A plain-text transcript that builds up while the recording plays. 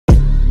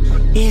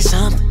It's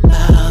something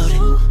about it.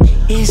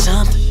 It's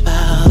something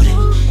about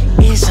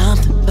it. It's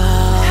something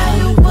about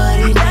how you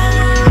put it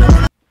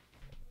down.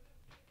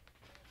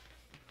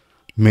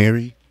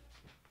 Merry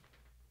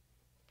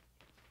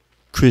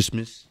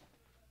Christmas,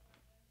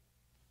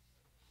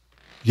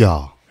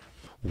 y'all.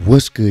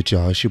 What's good,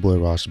 y'all? It's your boy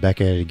Ross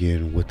back at it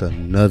again with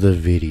another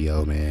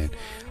video, man.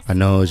 I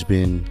know it's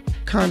been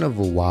kind of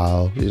a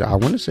while. I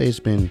want to say it's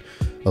been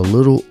a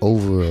little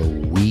over a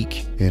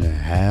week and a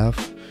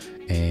half,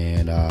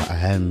 and I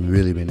haven't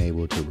really been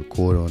able to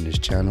record on this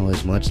channel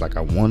as much like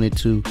I wanted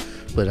to,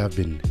 but I've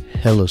been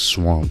hella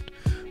swamped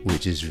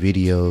with just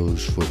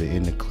videos for the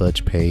In the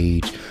Clutch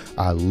page.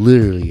 I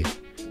literally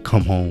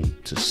come home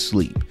to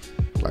sleep.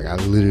 Like, I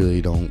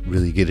literally don't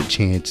really get a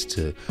chance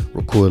to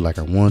record like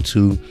I want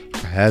to. I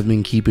have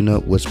been keeping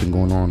up what's been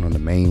going on the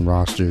main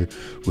roster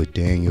with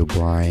Daniel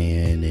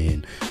Bryan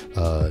and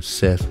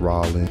Seth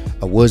Rollins.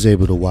 I was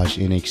able to watch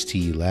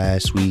NXT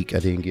last week. I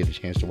didn't get a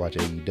chance to watch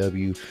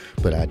AEW,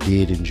 but I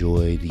did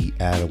enjoy the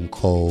Adam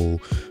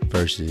Cole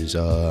versus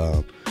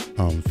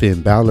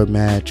Finn Balor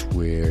match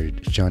where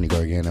Johnny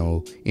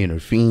Gargano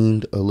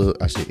interfered a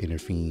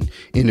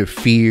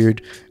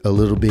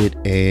little bit,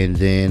 and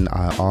then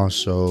I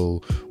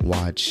also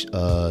watched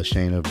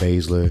Shayna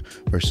Baszler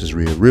versus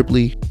Rhea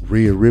Ripley.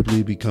 Rhea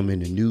Ripley becoming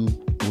the new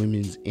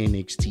women's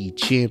NXT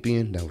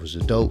champion. That was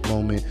a dope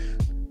moment.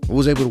 I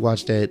was able to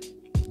watch that.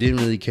 Didn't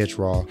really catch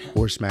Raw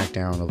or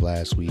SmackDown of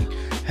last week.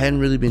 Hadn't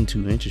really been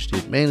too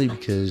interested, mainly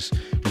because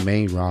the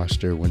main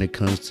roster, when it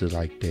comes to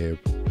their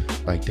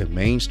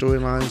main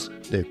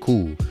storylines, they're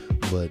cool,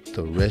 but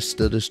the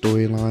rest of the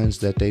storylines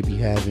that they be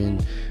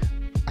having,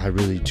 I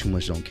really too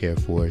much don't care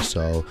for.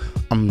 So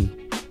I'm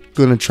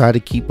gonna try to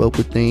keep up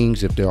with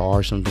things. If there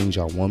are some things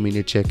y'all want me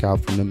to check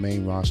out from the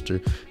main roster,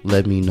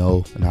 let me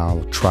know, and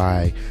I'll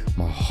try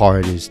my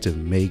hardest to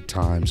make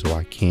time so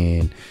I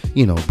can,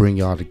 bring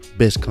y'all the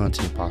best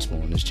content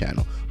possible on this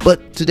channel.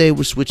 But today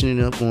we're switching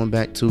it up, going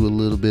back to a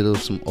little bit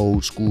of some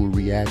old school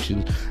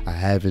reactions. I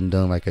haven't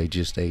done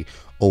just a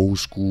old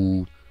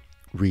school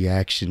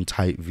reaction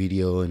type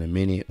video in a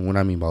minute. And what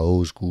I mean by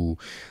old school,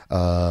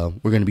 we're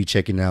going to be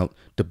checking out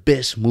the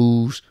best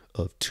moves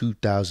of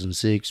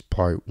 2006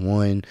 part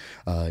 1.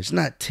 It's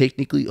not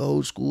technically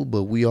old school,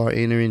 but we are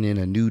entering in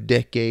a new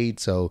decade,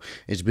 so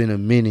it's been a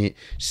minute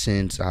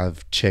since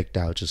I've checked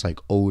out just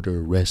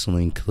older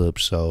wrestling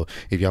clips. So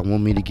if y'all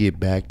want me to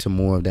get back to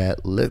more of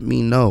that, let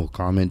me know,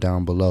 comment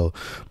down below.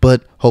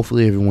 But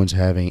hopefully everyone's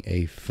having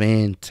a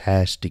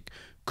fantastic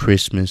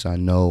Christmas. I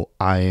know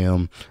I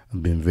am.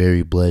 I've been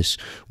very blessed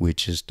with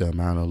just the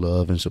amount of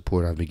love and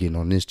support I've been getting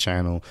on this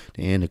channel,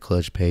 the In the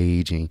Clutch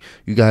page, and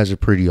you guys are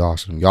pretty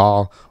awesome.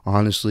 Y'all,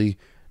 honestly,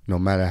 no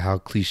matter how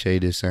cliche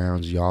this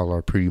sounds, y'all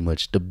are pretty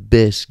much the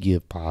best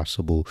gift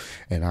possible,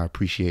 and I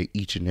appreciate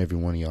each and every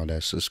one of y'all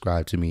that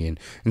subscribe to me and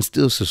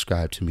still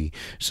subscribe to me.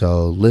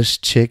 So let's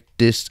check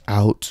this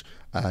out.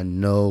 I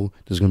know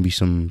there's going to be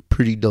some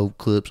pretty dope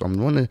clips. I'm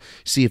going to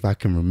see if I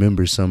can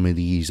remember some of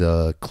these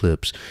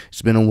clips.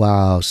 It's been a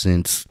while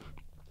since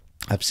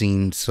I've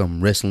seen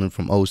some wrestling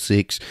from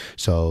 06.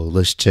 So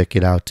let's check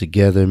it out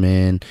together,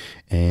 man.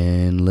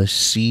 And let's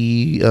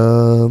see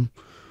what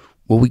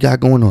we got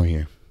going on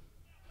here.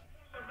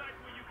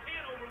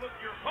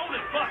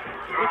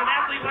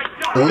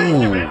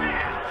 Oh,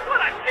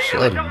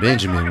 Shelton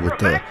Benjamin with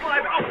the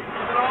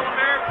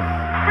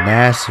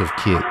massive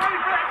kick.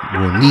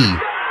 Well, knee.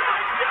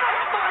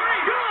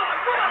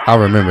 I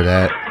remember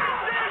that.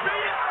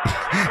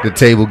 The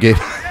table game.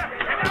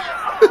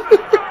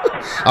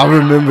 I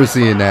remember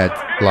seeing that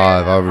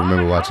live. I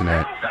remember watching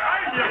that.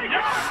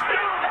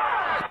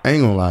 I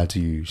ain't gonna lie to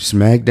you.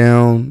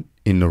 SmackDown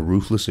in the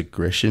Ruthless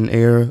Aggression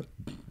era,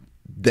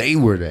 they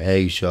were the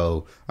A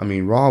show. I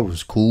mean, Raw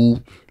was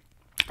cool.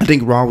 I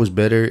think Raw was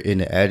better in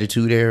the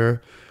Attitude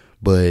era,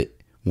 but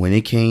when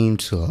it came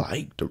to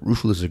the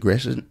Ruthless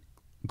Aggression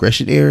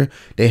era,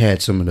 they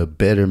had some of the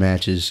better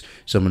matches,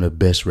 some of the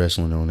best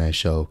wrestling on that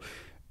show.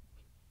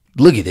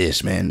 Look at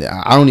this, man.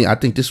 I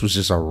think this was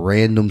just a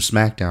random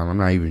SmackDown. I'm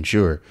not even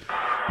sure,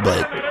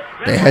 but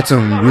they had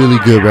some really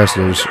good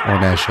wrestlers on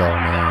that show,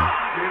 man.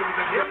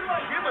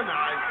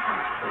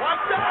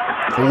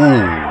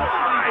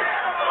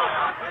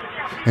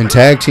 Ooh. And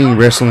tag team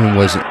wrestling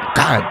wasn't.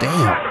 God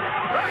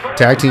damn.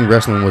 Tag team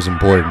wrestling was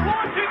important.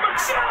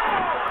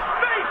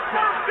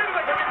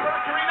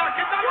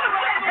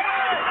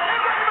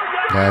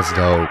 That's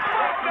dope.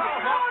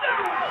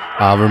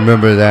 I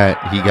remember that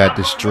he got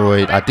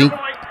destroyed. I think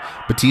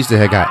Batista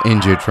had got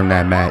injured from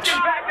that match.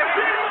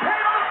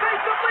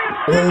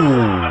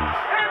 Oh.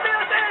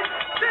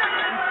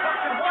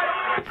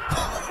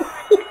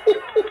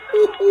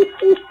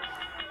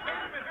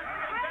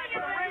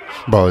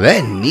 Bro,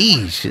 that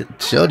knee.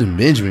 Shelton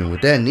Benjamin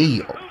with that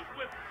knee.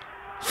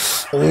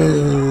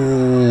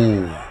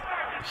 Oh.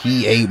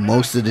 He ate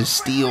most of the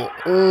steel.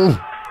 Oh.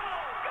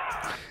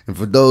 And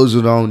for those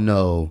who don't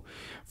know,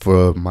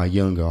 for my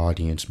younger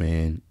audience,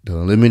 man, the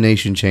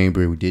Elimination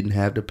Chamber, we didn't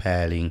have the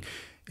padding.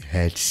 It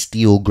had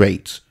steel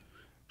grates.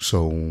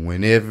 So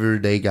whenever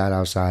they got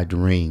outside the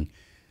ring,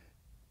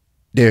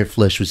 their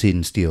flesh was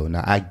hidden steel.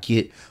 Now I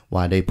get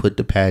why they put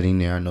the padding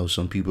there. I know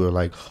some people are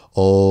like,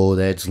 oh,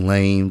 that's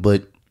lame,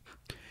 but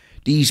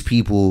these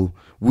people,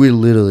 we're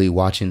literally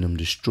watching them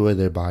destroy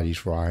their bodies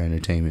for our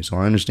entertainment. So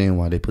I understand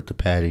why they put the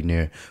padding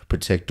there,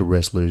 protect the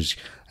wrestlers,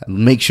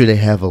 make sure they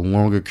have a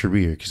longer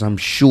career. Because I'm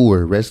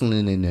sure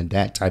wrestling in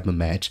that type of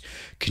match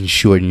can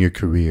shorten your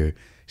career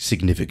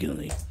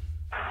significantly.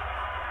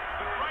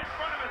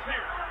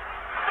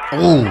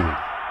 Oh.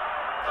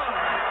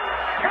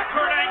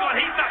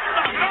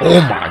 Oh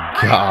my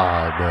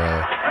God,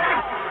 bro.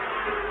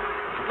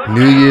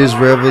 New Year's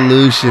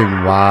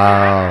Revolution.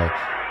 Wow.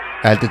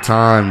 At the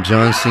time,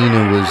 John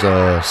Cena was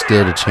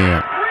still the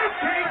champ.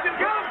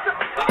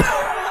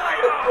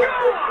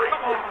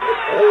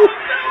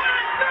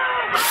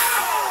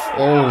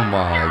 Oh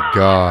my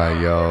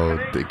God, yo.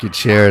 The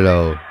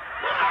concerto.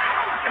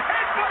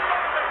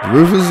 The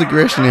Ruthless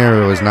Aggression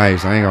era was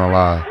nice, I ain't gonna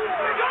lie.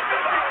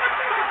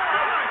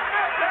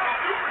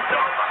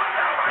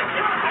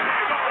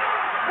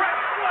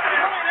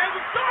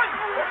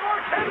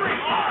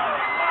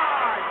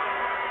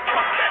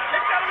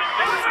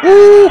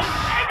 Woo!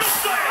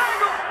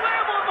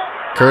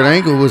 Kurt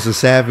Angle was a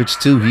savage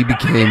too. He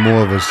became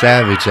more of a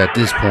savage at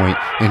this point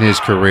in his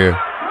career.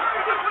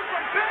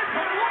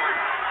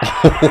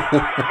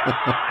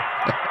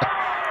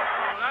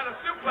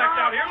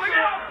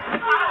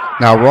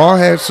 Now Raw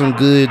had some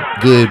good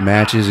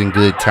matches and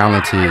good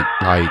talented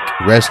like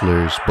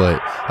wrestlers, but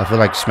I feel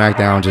like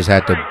SmackDown just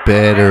had the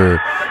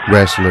better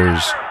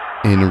wrestlers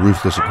in the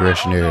Ruthless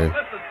Aggression era.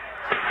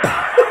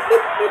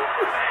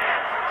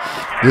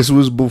 This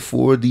was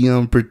before the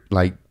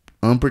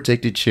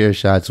unprotected chair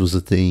shots was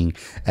a thing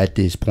at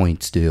this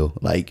point still.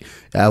 Like,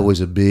 that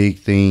was a big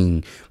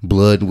thing.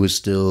 Blood was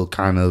still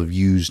kind of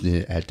used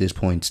at this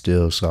point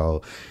still.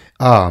 So,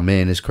 oh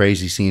man, it's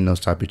crazy seeing those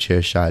type of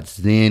chair shots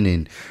then.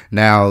 And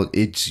now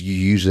you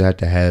usually have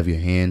to have your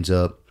hands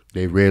up.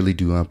 They rarely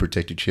do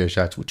unprotected chair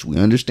shots, which we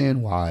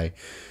understand why.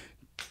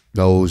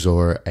 Those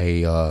are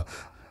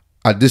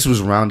this was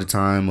around the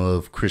time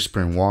of Chris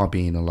Benoit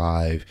being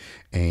alive,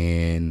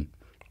 and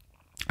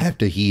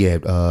after he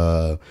had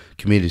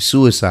committed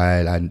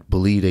suicide, I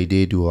believe they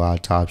did do an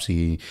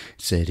autopsy.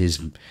 Said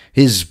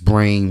his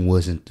brain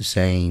wasn't the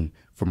same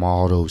from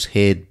all those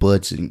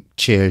headbutts and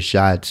chair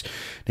shots.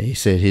 They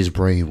said his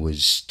brain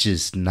was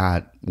just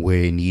not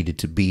where it needed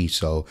to be.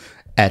 So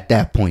at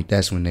that point,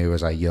 that's when they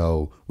was like,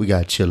 yo, we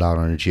got to chill out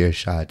on the chair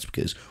shots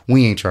because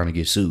we ain't trying to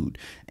get sued.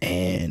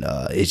 And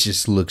it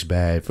just looks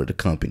bad for the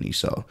company.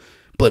 So,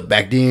 but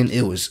back then,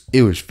 it was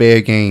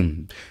fair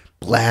game.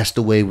 Blast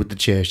away with the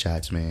chair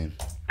shots, man.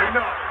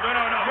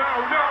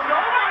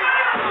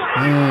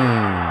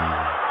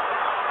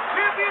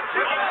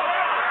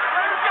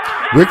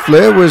 Ric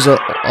Flair was a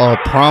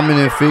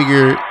prominent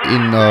figure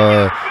in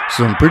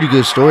some pretty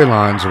good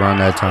storylines around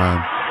that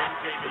time.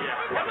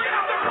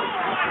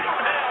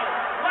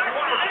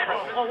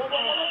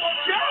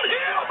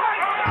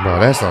 Bro,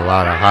 that's a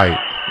lot of hype.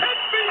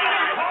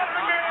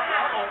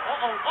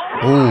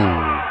 Ooh.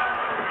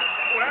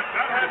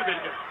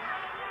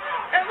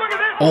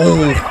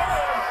 Oh.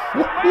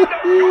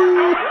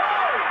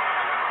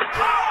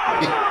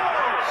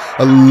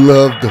 I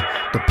love the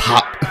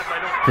pop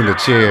from the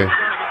chair.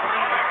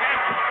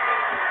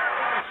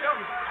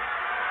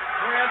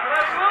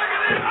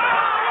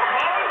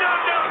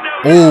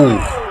 Oh.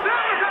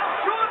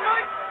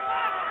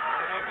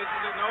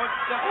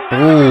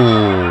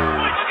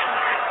 Oh.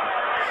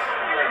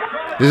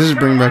 This is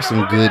bringing back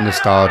some good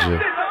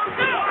nostalgia.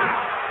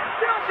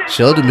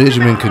 Sheldon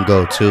Benjamin can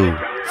go too.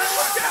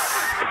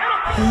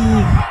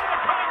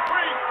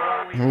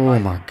 Oh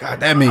my God,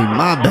 that made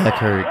my back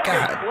hurt.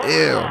 God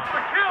damn.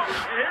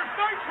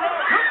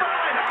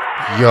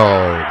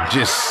 Yo,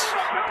 just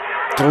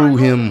threw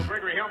him.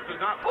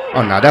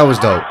 Oh no, that was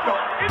dope.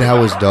 That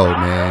was dope,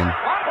 man.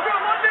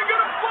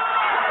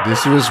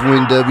 This was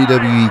when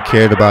WWE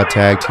cared about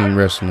tag team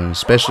wrestling,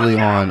 especially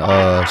on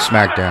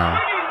SmackDown.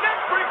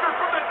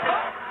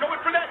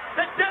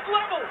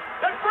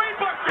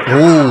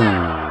 Oh.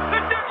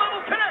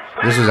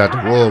 This was at the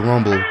Royal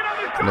Rumble.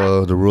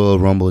 The Royal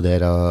Rumble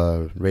that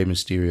Rey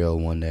Mysterio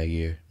won that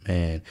year.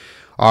 Man,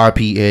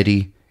 R.P.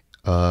 Eddie.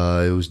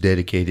 It was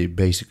dedicated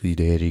basically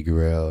to Eddie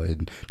Guerrero,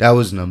 and that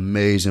was an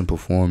amazing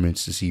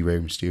performance to see Rey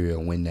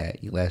Mysterio win that.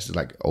 He lasted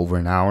like over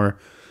an hour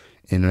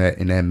in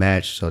that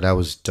match, so that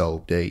was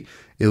dope. It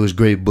was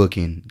great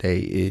booking.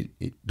 The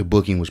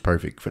booking was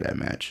perfect for that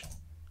match.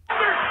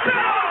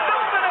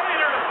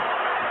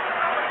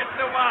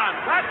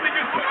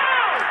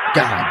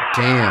 God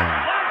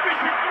damn.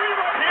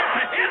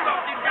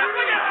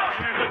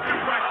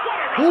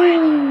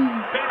 Ooh.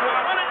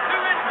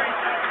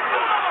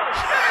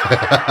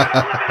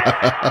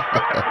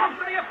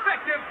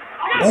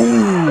 Ooh.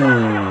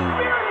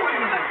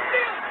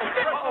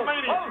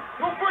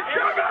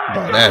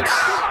 Bro, that's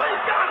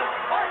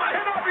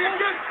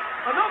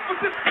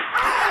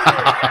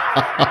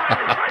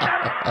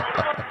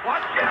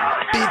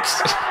bitch.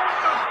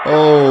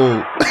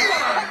 Oh.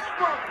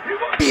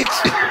 Bitch.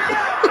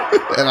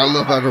 And I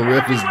love how the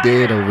ref is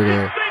dead over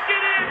there.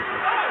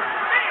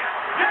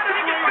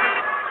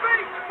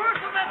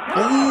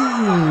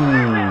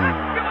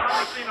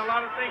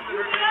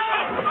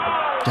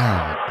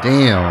 God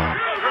damn.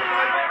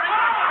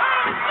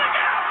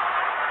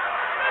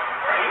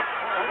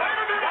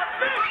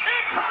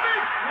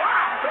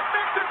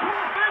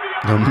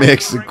 The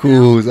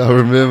Mexicals, I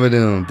remember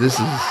them. This is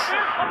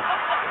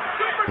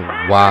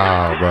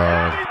wow,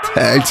 bro.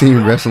 Tag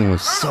team wrestling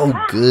was so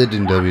good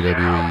in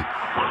WWE.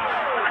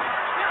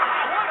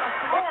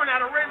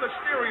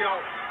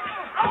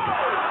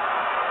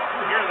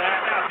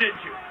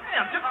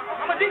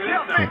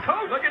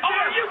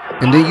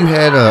 And then you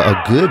had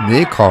a good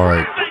mid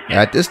card.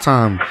 At this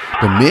time,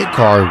 the mid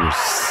card was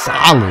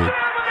solid.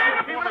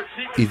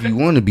 If you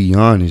want to be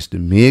honest, the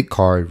mid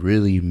card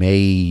really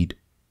made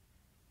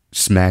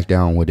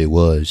SmackDown what it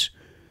was.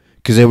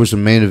 Because there were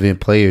some main event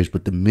players,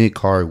 but the mid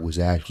card was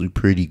actually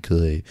pretty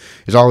good.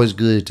 It's always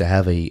good to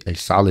have a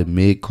solid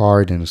mid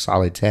card and a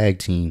solid tag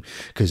team.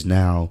 Because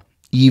now,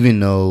 even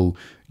though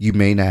you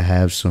may not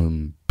have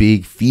some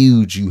big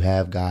feuds, you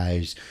have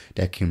guys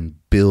that can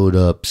build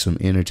up some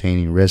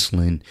entertaining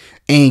wrestling,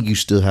 and you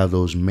still have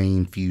those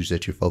main feuds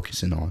that you're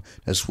focusing on.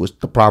 That's what's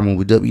the problem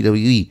with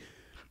WWE.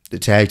 The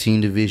tag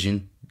team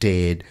division,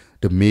 dead.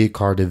 The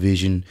mid-card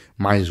division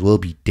might as well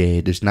be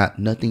dead. There's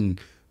nothing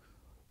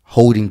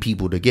holding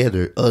people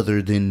together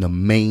other than the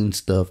main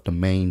stuff, the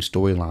main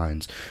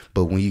storylines.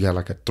 But when you got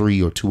like a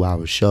 3 or 2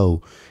 hour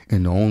show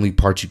and the only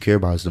part you care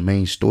about is the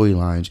main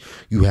storylines,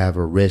 you have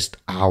a rest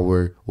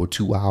hour or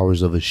 2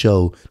 hours of a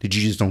show that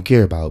you just don't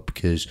care about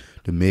because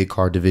the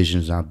mid-card division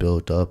is not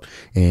built up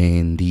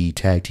and the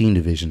tag team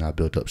division is not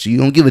built up. So you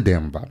don't give a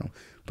damn about them.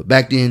 But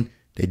back then,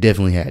 they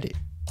definitely had it.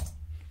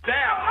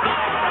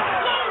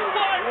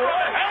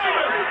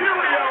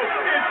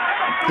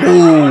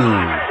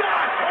 Ooh.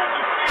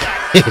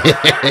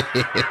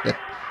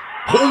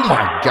 Oh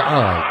my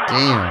God,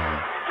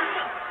 damn.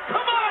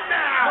 Come on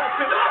now.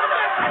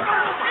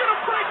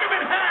 Gonna break him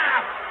in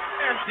half.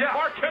 And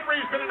Mark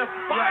Henry's been in a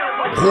fire.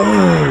 Oh,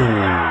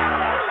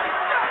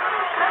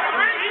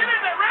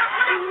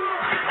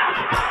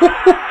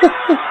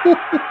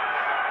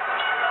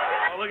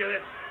 look at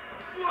this.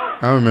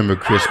 I remember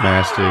Chris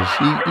Masters.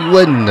 He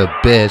wasn't the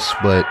best,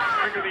 but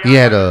he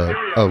had a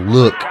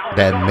look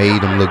that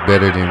made him look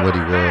better than what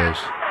he was.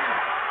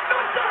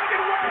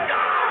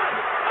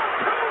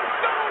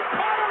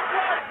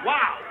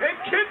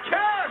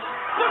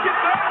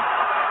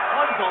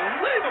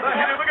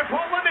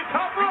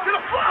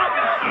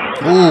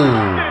 Ooh.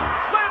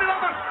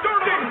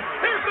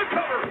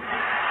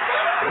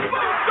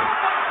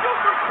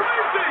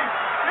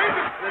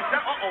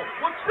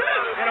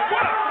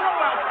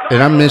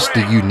 And I missed the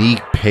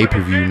unique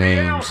pay-per-view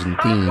names and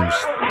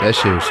themes. That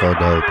shit was so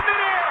dope.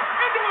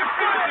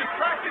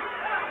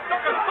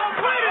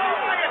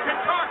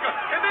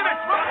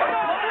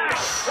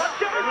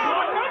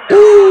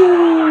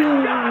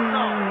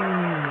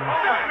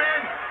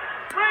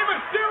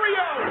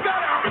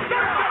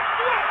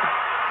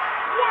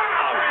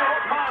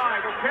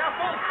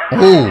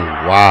 Oh,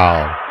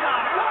 wow.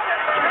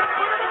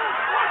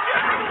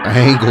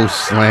 Angle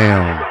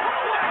slam.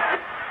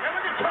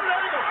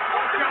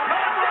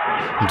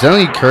 I'm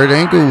telling you, Kurt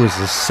Angle was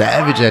a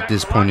savage at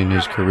this point in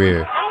his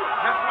career.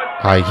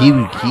 Like, he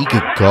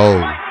could go.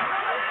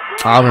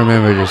 I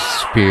remember the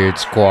Spirit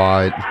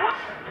Squad.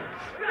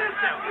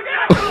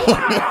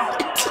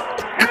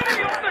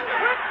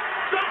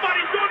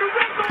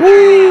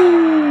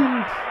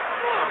 Ooh.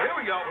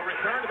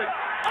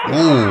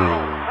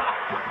 Ooh.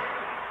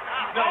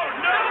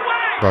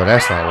 Bro,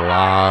 that's a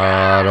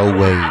lot of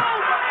weight.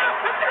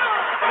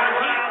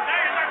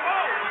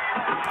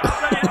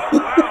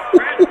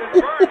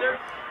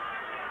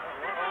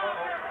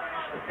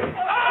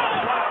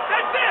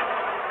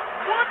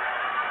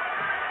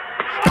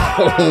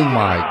 Oh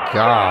my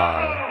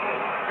God.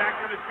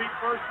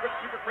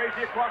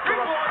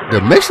 The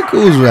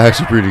Mexicans were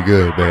actually pretty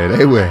good, man.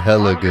 They were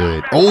hella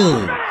good.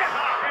 Oh.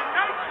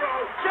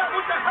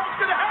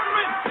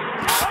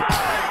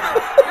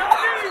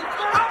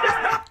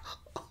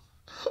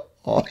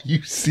 All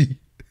you see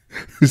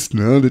is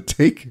the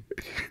Undertaker,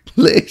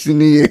 legs in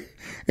the air,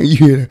 and you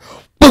hear that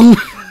boom,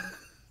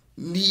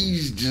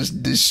 knees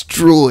just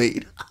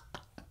destroyed.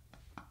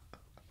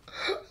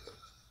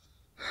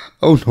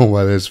 I don't know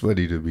why that's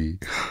funny to me.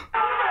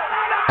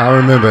 I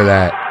remember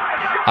that.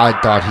 I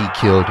thought he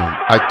killed him.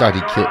 I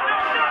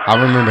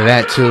remember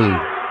that too.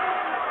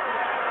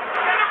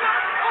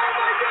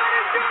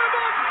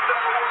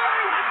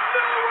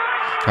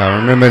 I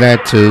remember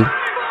that too.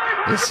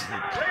 It's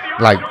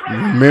like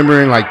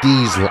remembering like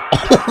these.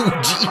 Oh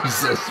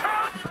Jesus!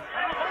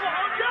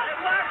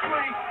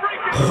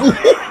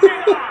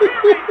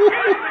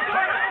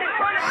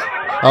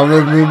 I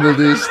remember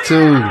this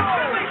too.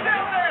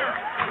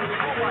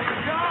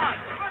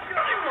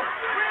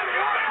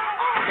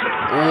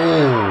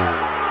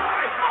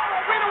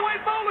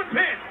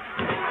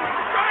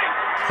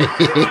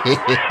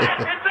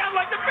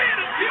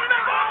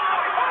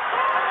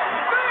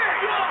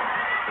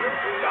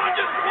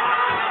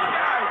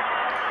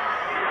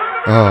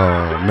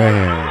 Oh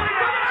man,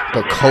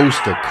 the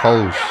coast to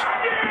coast.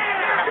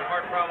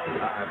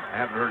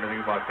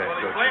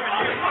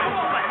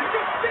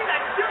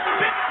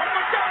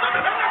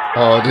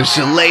 Oh, the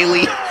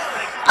shillelagh.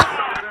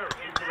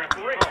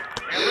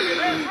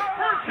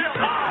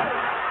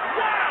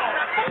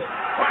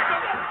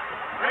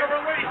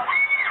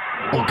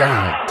 Oh,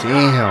 god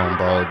damn,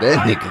 bro.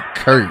 That nigga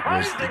Kurt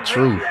was the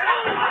truth.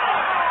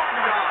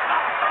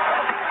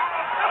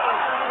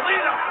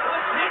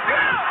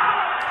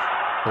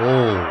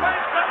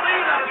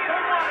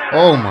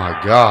 Oh my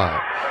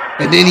god.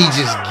 And then he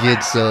just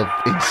gets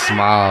up and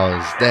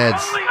smiles.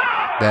 That's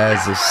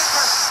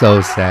just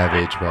so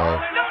savage, bro.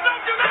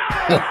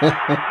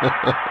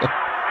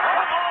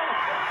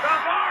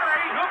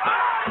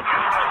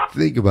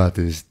 Think about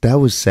this. That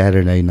was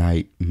Saturday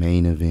night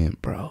main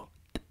event, bro.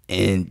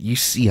 And you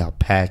see how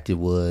packed it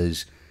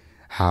was,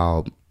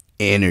 how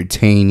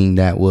entertaining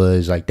that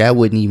was. Like, that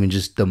wasn't even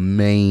just the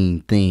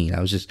main thing.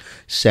 That was just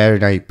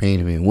Saturday night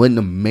main event. It wasn't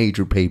a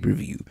major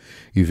pay-per-view.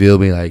 You feel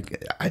me?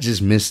 Like, I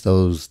just miss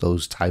those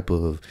type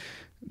of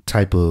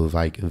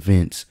like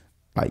events,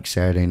 like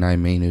Saturday night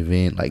main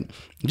event, like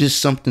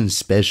just something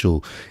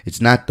special.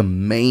 It's not the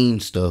main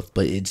stuff,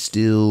 but it's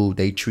still,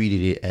 they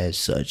treated it as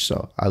such.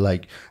 So I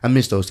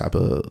miss those type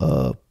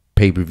of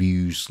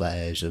pay-per-views /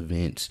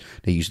 events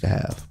they used to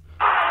have.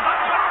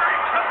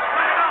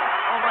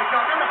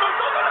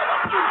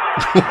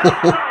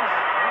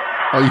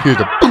 Oh, you hear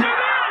the boom.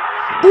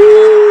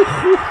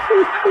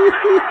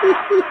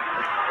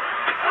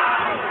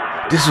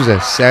 This was a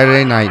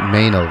Saturday night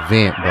main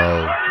event,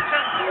 bro.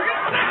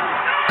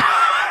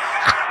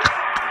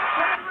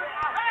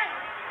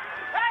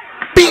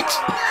 Bitch.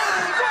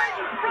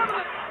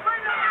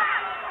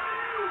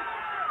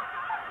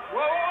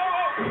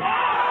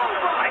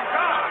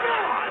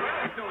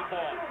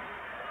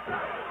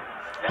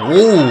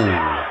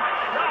 Ooh.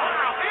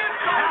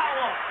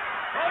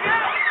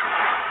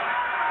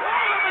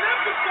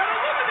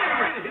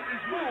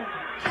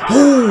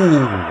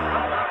 Ooh.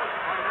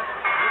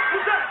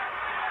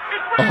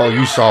 Oh,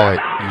 you saw it.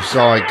 You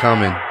saw it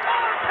coming.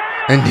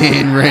 And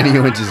then Randy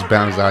Orton just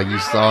bounced out. You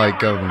saw it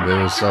coming, but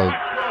it was so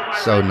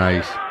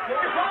nice.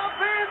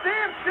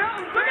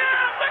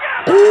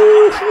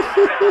 Ooh.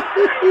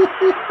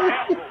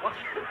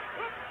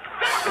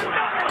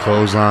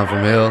 Clothesline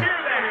from hell.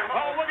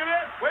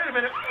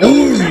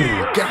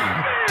 Ooh,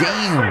 god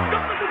damn.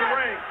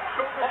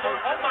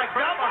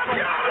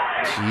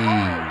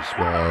 Jeez,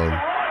 bro.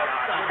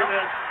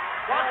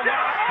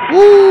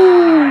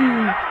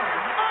 Woo!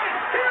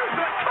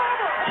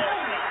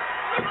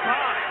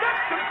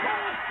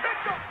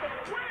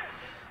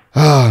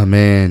 Ah,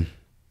 man.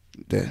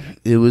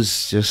 It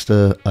was just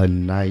a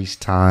nice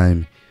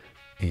time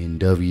in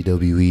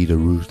WWE, the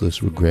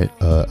Ruthless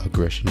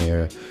Aggression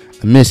era.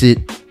 I miss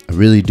it. I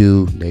really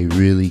do. They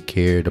really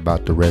cared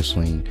about the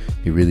wrestling.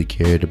 They really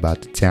cared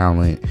about the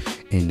talent.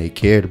 And they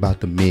cared about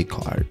the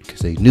mid-card.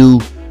 Because they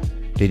knew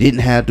they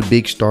didn't have the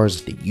big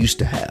stars that they used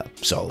to have.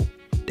 So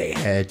they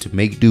had to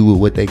make do with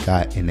what they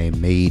got, and they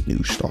made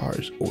new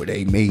stars, or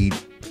they made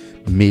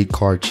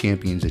mid-card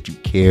champions that you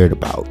cared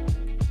about.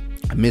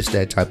 I miss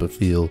that type of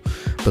feel.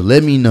 But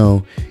let me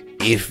know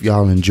if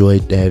y'all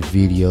enjoyed that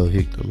video.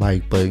 Hit the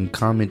like button,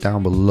 comment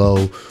down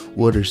below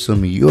what are some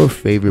of your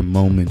favorite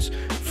moments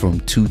from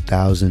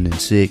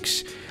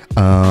 2006.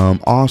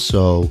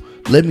 Also,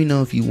 let me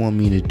know if you want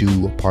me to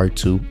do a part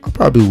 2. I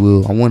probably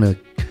will. I want to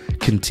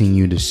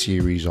continue the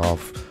series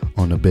off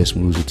on the best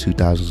moves of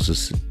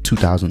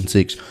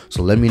 2006.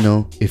 So let me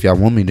know if y'all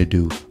want me to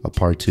do a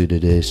part 2 to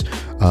this.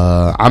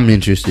 I'm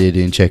interested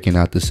in checking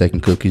out the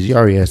second clip because he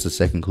already has the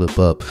second clip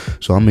up,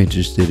 so I'm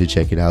interested to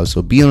check it out.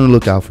 So be on the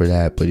lookout for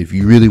that. But if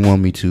you really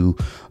want me to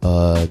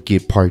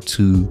get part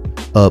 2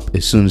 up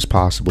as soon as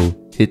possible,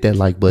 hit that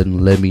like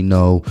button. Let me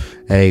know,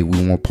 hey,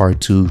 we want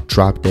part 2.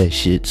 Drop that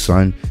shit,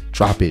 son.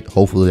 Drop it.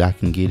 Hopefully I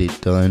can get it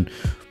done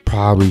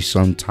probably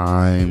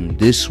sometime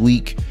this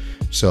week,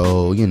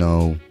 so you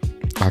know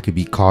I could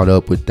be caught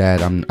up with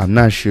that. I'm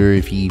not sure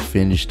if he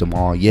finished them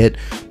all yet,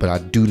 but I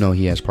do know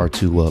he has part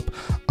 2 up.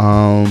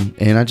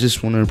 And I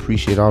just want to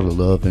appreciate all the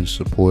love and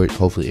support.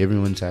 Hopefully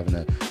everyone's having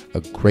a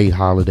great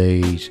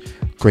holidays,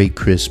 great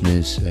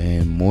Christmas,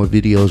 and more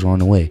videos are on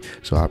the way.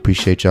 So I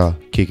appreciate y'all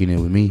kicking it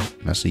with me,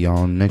 and I'll see y'all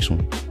on the next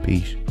one.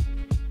 Peace.